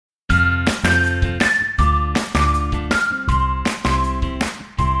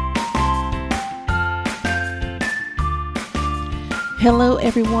Hello,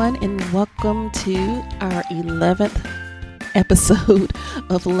 everyone, and welcome to our 11th episode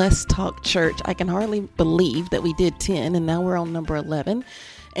of Let's Talk Church. I can hardly believe that we did 10 and now we're on number 11.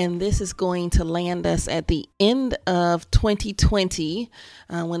 And this is going to land us at the end of 2020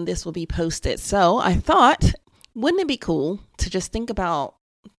 when this will be posted. So I thought, wouldn't it be cool to just think about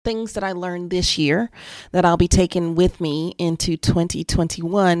things that I learned this year that I'll be taking with me into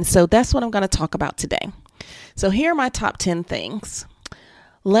 2021. So that's what I'm going to talk about today. So here are my top 10 things.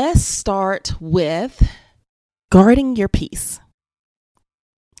 Let's start with guarding your peace.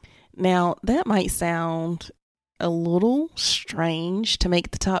 Now, that might sound a little strange to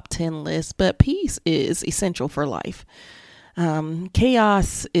make the top 10 list, but peace is essential for life.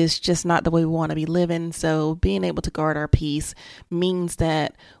 Chaos is just not the way we want to be living. So being able to guard our peace means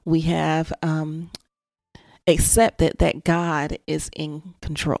that we have accepted that God is in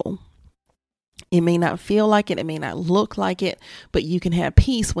control. It may not feel like it may not look like it, but you can have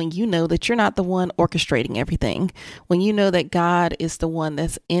peace when you know that you're not the one orchestrating everything. When you know that God is the one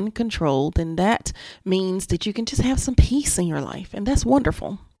that's in control, then that means that you can just have some peace in your life. And that's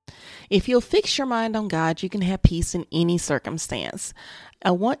wonderful. If you'll fix your mind on God, you can have peace in any circumstance.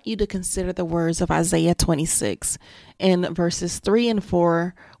 I want you to consider the words of Isaiah 26 in verses 3 and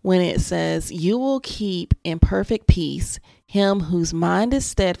 4, when it says, "You will keep in perfect peace him whose mind is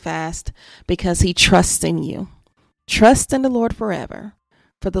steadfast, because he trusts in you. Trust in the Lord forever,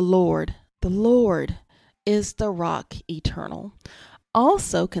 for the Lord is the rock eternal."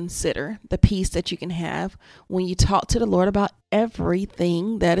 Also consider the peace that you can have when you talk to the Lord about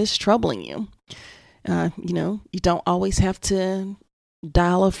everything that is troubling you. You don't always have to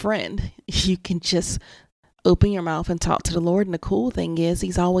dial a friend. You can just open your mouth and talk to the Lord. And the cool thing is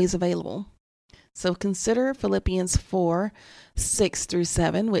he's always available. So consider Philippians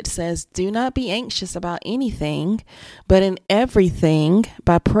 4:6-7, which says, "Do not be anxious about anything, but in everything,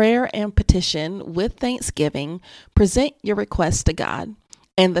 by prayer and petition, with thanksgiving, present your requests to God.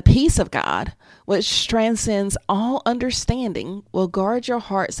 And the peace of God, which transcends all understanding, will guard your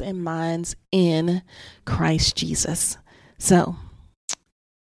hearts and minds in Christ Jesus." So,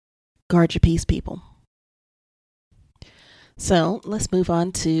 guard your peace, people. So let's move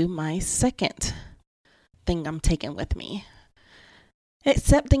on to my second thing I'm taking with me.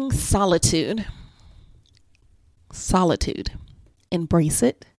 Accepting solitude. Solitude. Embrace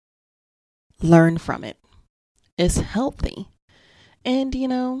it. Learn from it. It's healthy. And,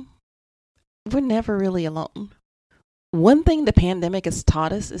 we're never really alone. One thing the pandemic has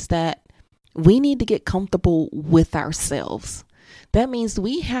taught us is that we need to get comfortable with ourselves. That means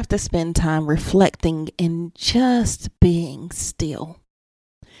we have to spend time reflecting and just being still.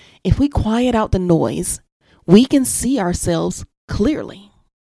 If we quiet out the noise, we can see ourselves clearly.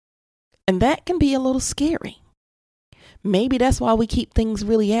 And that can be a little scary. Maybe that's why we keep things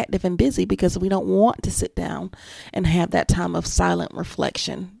really active and busy, because we don't want to sit down and have that time of silent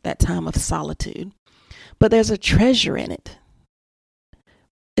reflection, that time of solitude. But there's a treasure in it.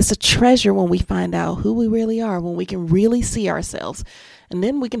 It's a treasure when we find out who we really are, when we can really see ourselves, and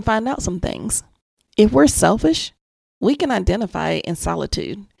then we can find out some things. If we're selfish, we can identify it in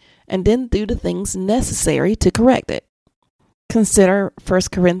solitude and then do the things necessary to correct it. Consider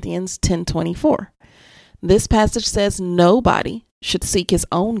 1 Corinthians 10:24. This passage says nobody should seek his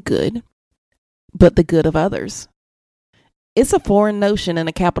own good, but the good of others. It's a foreign notion in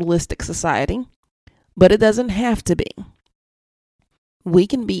a capitalistic society, but it doesn't have to be. We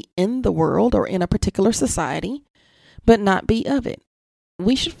can be in the world or in a particular society, but not be of it.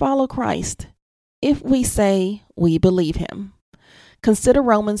 We should follow Christ if we say we believe him. Consider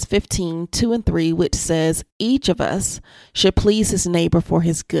Romans 15:2-3, which says each of us should please his neighbor for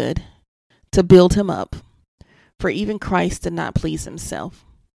his good, to build him up. For even Christ did not please himself.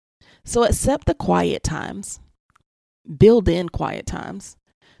 So accept the quiet times. Build in quiet times.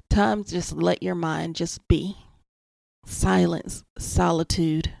 Times just let your mind just be. Silence,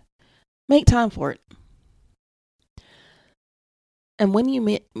 solitude. Make time for it. And when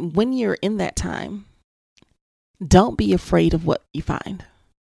you're in that time, don't be afraid of what you find.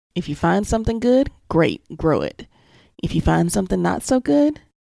 If you find something good, great, grow it. If you find something not so good,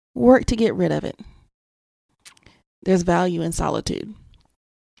 work to get rid of it. There's value in solitude.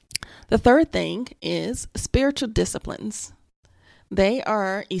 The third thing is spiritual disciplines. They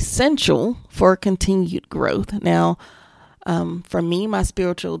are essential for continued growth. Now, for me, my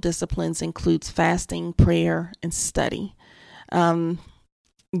spiritual disciplines includes fasting, prayer, and study.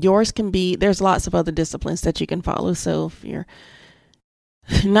 Yours can be, there's lots of other disciplines that you can follow. So if you're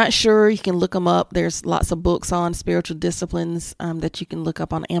not sure, you can look them up. There's lots of books on spiritual disciplines that you can look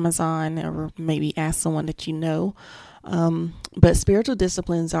up on Amazon, or maybe ask someone that you know. But spiritual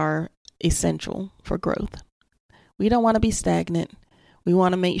disciplines are essential for growth. We don't want to be stagnant. We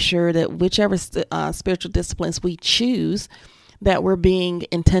want to make sure that whichever spiritual disciplines we choose, that we're being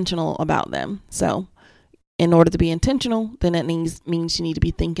intentional about them. So in order to be intentional, then that means you need to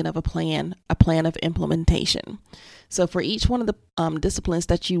be thinking of a plan of implementation. So for each one of the disciplines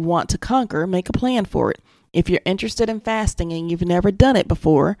that you want to conquer, make a plan for it. If you're interested in fasting and you've never done it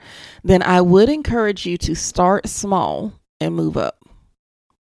before, then I would encourage you to start small and move up.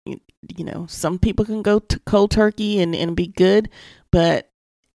 You know, some people can go to cold turkey and be good, but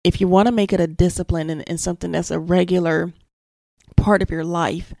if you want to make it a discipline and something that's a regular part of your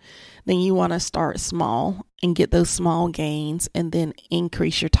life, then you want to start small and get those small gains and then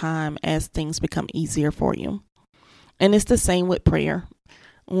increase your time as things become easier for you. And it's the same with prayer.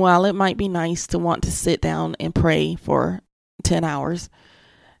 While it might be nice to want to sit down and pray for 10 hours,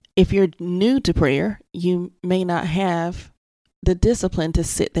 if you're new to prayer, you may not have the discipline to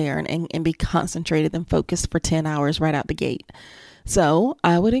sit there and be concentrated and focused for 10 hours right out the gate. So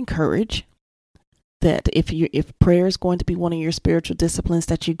I would encourage that if prayer is going to be one of your spiritual disciplines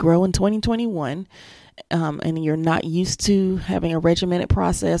that you grow in 2021, and you're not used to having a regimented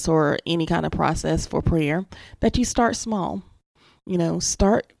process or any kind of process for prayer, that you start small.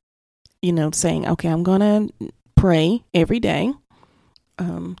 Start, saying, okay, I'm going to pray every day,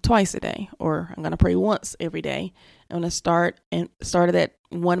 twice a day, or I'm going to pray once every day. I'm going to start at that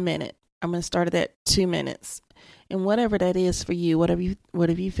 1 minute. I'm going to start at that 2 minutes. And whatever that is for you, whatever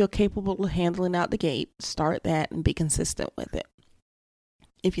you feel capable of handling out the gate, start that and be consistent with it.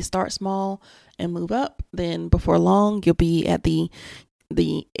 If you start small and move up, then before long, you'll be at the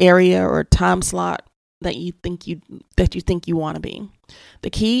area or time slot that you think you want to be. The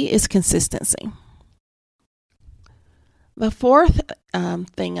key is consistency. The fourth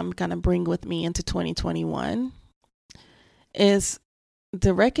thing I'm going to bring with me into 2021 is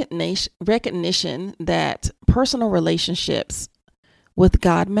the recognition that personal relationships with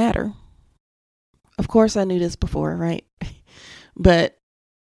God matter. Of course, I knew this before, right? But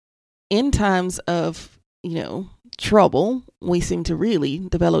in times of, trouble, we seem to really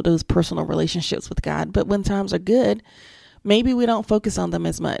develop those personal relationships with God. But when times are good, maybe we don't focus on them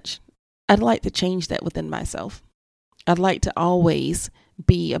as much. I'd like to change that within myself. I'd like to always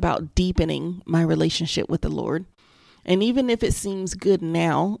be about deepening my relationship with the Lord. And even if it seems good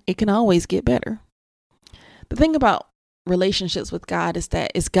now, it can always get better. The thing about relationships with God is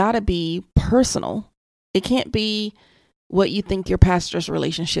that it's got to be personal. It can't be what you think your pastor's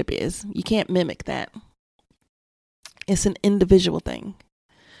relationship is. You can't mimic that. It's an individual thing.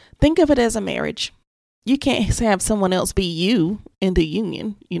 Think of it as a marriage. You can't have someone else be you in the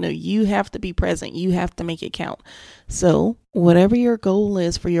union. You have to be present. You have to make it count. So whatever your goal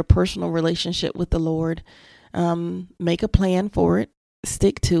is for your personal relationship with the Lord, make a plan for it,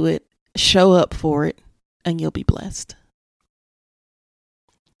 stick to it, show up for it, and you'll be blessed.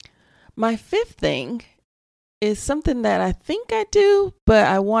 My fifth thing is something that I think I do, but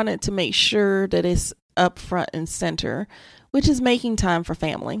I wanted to make sure that it's up front and center, which is making time for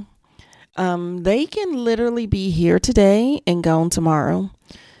family. They can literally be here today and gone tomorrow.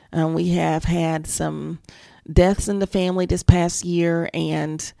 We have had some deaths in the family this past year,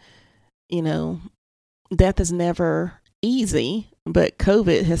 and, death is never easy, but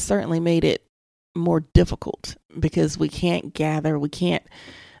COVID has certainly made it more difficult because we can't gather. We can't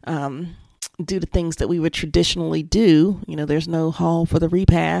do the things that we would traditionally do. There's no hall for the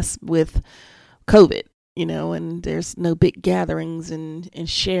repast with COVID, and there's no big gatherings and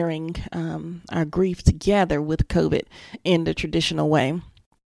sharing our grief together with COVID in the traditional way.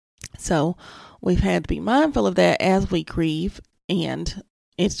 So we've had to be mindful of that as we grieve, and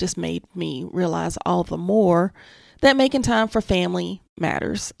it's just made me realize all the more that making time for family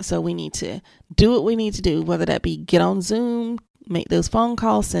matters. So we need to do what we need to do, whether that be get on Zoom, make those phone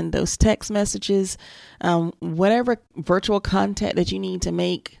calls, send those text messages, whatever virtual contact that you need to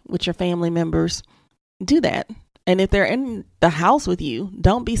make with your family members, do that. And if they're in the house with you,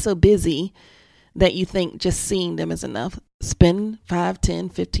 don't be so busy that you think just seeing them is enough. Spend 5, 10,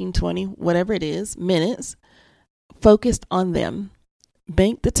 15, 20, whatever it is, minutes focused on them.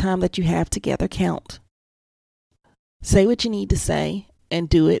 Make the time that you have together count. Say what you need to say and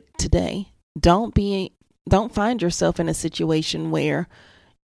do it today. Don't find yourself in a situation where,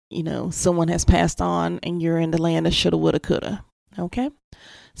 someone has passed on and you're in the land of shoulda, woulda, coulda. Okay?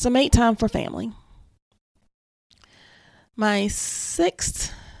 So make time for family. My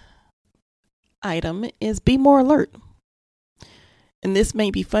sixth item is be more alert. And this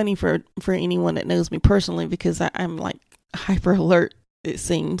may be funny for anyone that knows me personally, because I'm like hyper alert it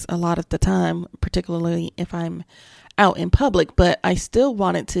seems a lot of the time, particularly if I'm out in public, but I still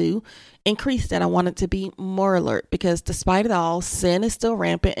wanted to increase that. I wanted to be more alert because despite it all, sin is still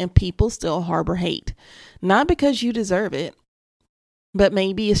rampant and people still harbor hate. Not because you deserve it, but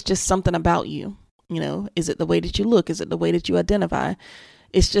maybe it's just something about you. Is it the way that you look? Is it the way that you identify?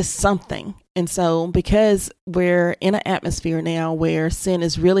 It's just something. And so because we're in an atmosphere now where sin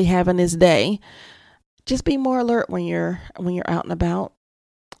is really having its day, just be more alert when you're out and about.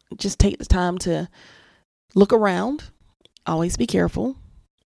 Just take the time to look around. Always be careful.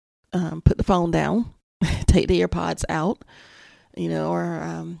 Put the phone down. Take the AirPods out.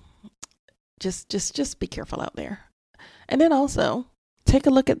 Or just be careful out there. And then also take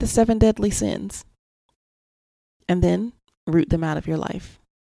a look at the 7 deadly sins, and then root them out of your life.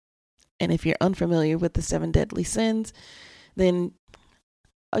 And if you're unfamiliar with the 7 deadly sins, then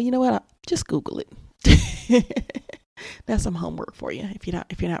you know what? Just Google it. That's some homework for you if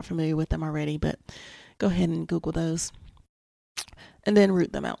you're not familiar with them already. But go ahead and Google those, and then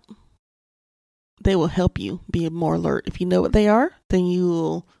root them out. They will help you be more alert. If you know what they are,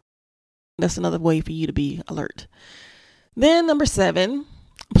 then that's another way for you to be alert. Then number 7,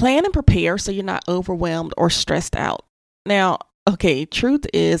 plan and prepare so you're not overwhelmed or stressed out. Now, okay, truth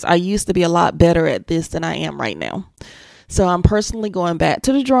is I used to be a lot better at this than I am right now. So I'm personally going back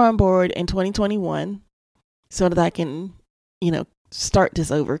to the drawing board in 2021 so that I can, start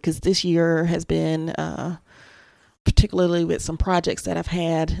this over, because this year has been, particularly with some projects that I've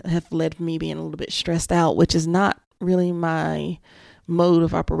had, have led me being a little bit stressed out, which is not really my mode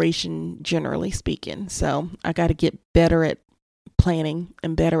of operation, generally speaking. So I got to get better at planning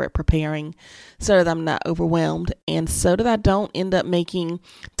and better at preparing so that I'm not overwhelmed, and so that I don't end up making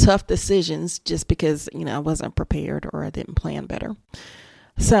tough decisions just because, I wasn't prepared or I didn't plan better.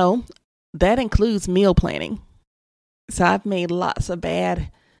 So that includes meal planning. So I've made lots of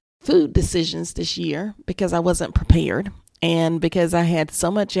bad food decisions this year because I wasn't prepared, and because I had so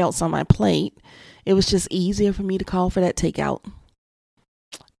much else on my plate, it was just easier for me to call for that takeout.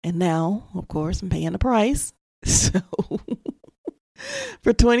 And now, of course, I'm paying the price. So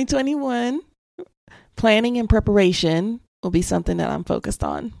for 2021, planning and preparation will be something that I'm focused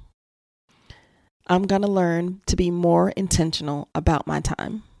on. I'm going to learn to be more intentional about my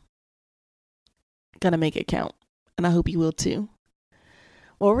time. Going to make it count. And I hope you will too.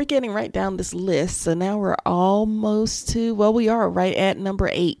 Well, we're getting right down this list. So now we're almost we are right at number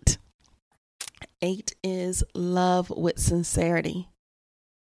 8. 8 is love with sincerity.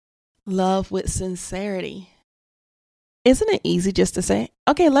 Love with sincerity. Isn't it easy just to say,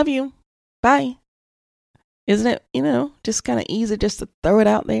 okay, love you, bye? Isn't it, just kind of easy just to throw it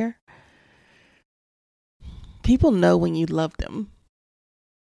out there? People know when you love them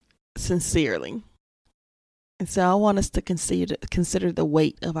sincerely. And so I want us to consider the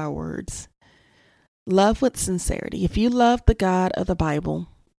weight of our words. Love with sincerity. If you love the God of the Bible,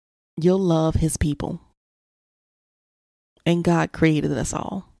 you'll love his people. And God created us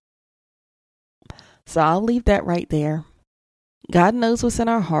all. So I'll leave that right there. God knows what's in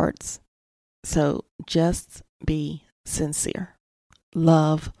our hearts. So just be sincere.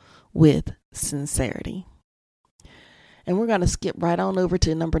 Love with sincerity. And we're going to skip right on over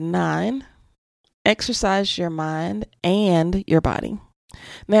to number 9. Exercise your mind and your body.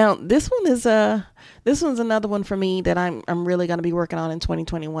 Now, this one's another one for me that I'm really going to be working on in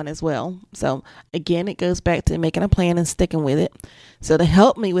 2021 as well. So again, it goes back to making a plan and sticking with it. So to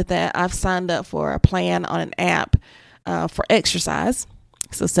help me with that, I've signed up for a plan on an app for exercise.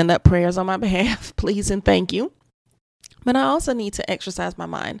 So send up prayers on my behalf, please and thank you. But I also need to exercise my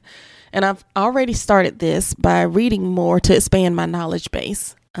mind. And I've already started this by reading more to expand my knowledge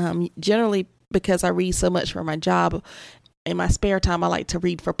base. Generally, because I read so much for my job, in my spare time, I like to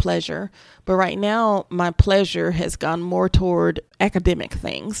read for pleasure. But right now, my pleasure has gone more toward academic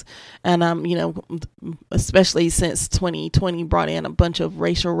things. And, especially since 2020 brought in a bunch of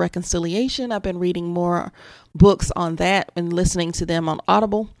racial reconciliation, I've been reading more books on that and listening to them on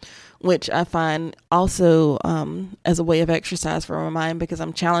Audible, which I find also as a way of exercise for my mind, because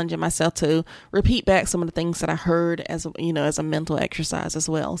I'm challenging myself to repeat back some of the things that I heard as a mental exercise as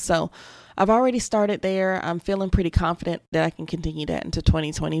well. So I've already started there. I'm feeling pretty confident that I can continue that into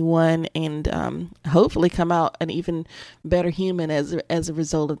 2021 and hopefully come out an even better human as a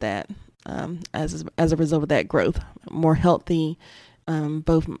result of that, as a result of that growth, more healthy,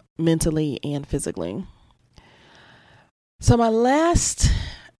 both mentally and physically. So my last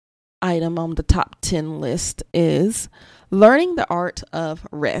item on the top 10 list is learning the art of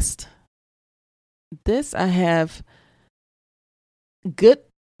rest. This I have good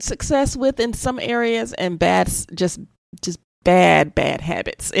success with in some areas and bad, just bad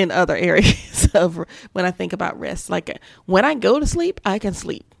habits in other areas of when I think about rest. Like when I go to sleep, I can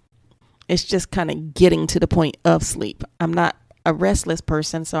sleep. It's just kind of getting to the point of sleep. I'm not a restless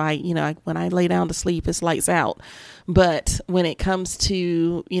person. So when I lay down to sleep, it's lights out. But when it comes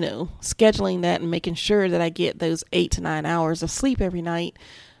to, scheduling that and making sure that I get those 8 to 9 hours of sleep every night,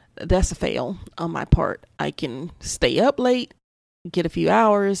 that's a fail on my part. I can stay up late, get a few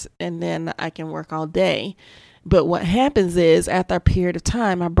hours, and then I can work all day. But what happens is after a period of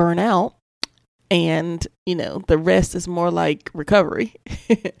time, I burn out, and, the rest is more like recovery.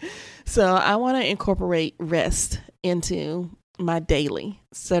 So I want to incorporate rest into my daily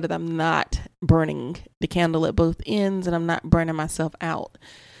so that I'm not burning the candle at both ends and I'm not burning myself out.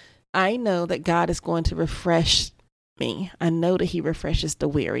 I know that God is going to refresh me. I know that he refreshes the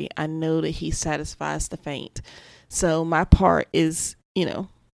weary. I know that he satisfies the faint. So my part is, to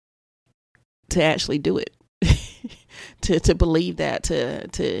actually do it, to believe that,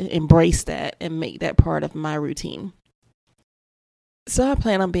 to embrace that and make that part of my routine. So I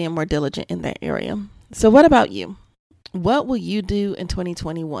plan on being more diligent in that area. So what about you? What will you do in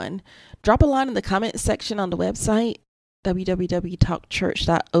 2021? Drop a line in the comment section on the website,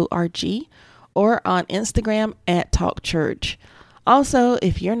 www.talkchurch.org, or on Instagram @talkchurch. Also,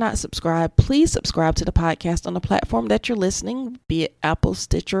 if you're not subscribed, please subscribe to the podcast on the platform that you're listening, be it Apple,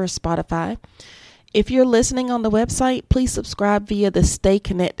 Stitcher, or Spotify. If you're listening on the website, please subscribe via the Stay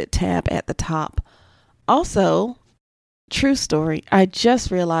Connected tab at the top. Also, true story, I just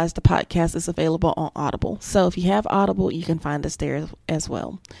realized the podcast is available on Audible. So if you have Audible, you can find us there as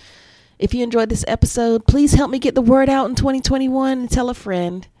well. If you enjoyed this episode, please help me get the word out in 2021 and tell a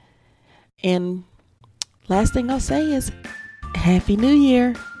friend. And last thing I'll say is Happy New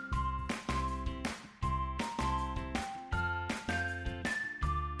Year.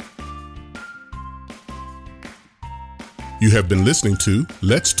 You have been listening to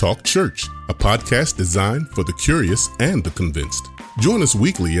Let's Talk Church, a podcast designed for the curious and the convinced. Join us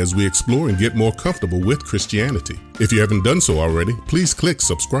weekly as we explore and get more comfortable with Christianity. If you haven't done so already, please click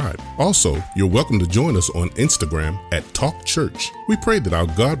subscribe. Also, you're welcome to join us on Instagram @Talk Church. We pray that our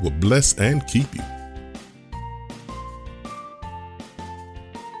God will bless and keep you.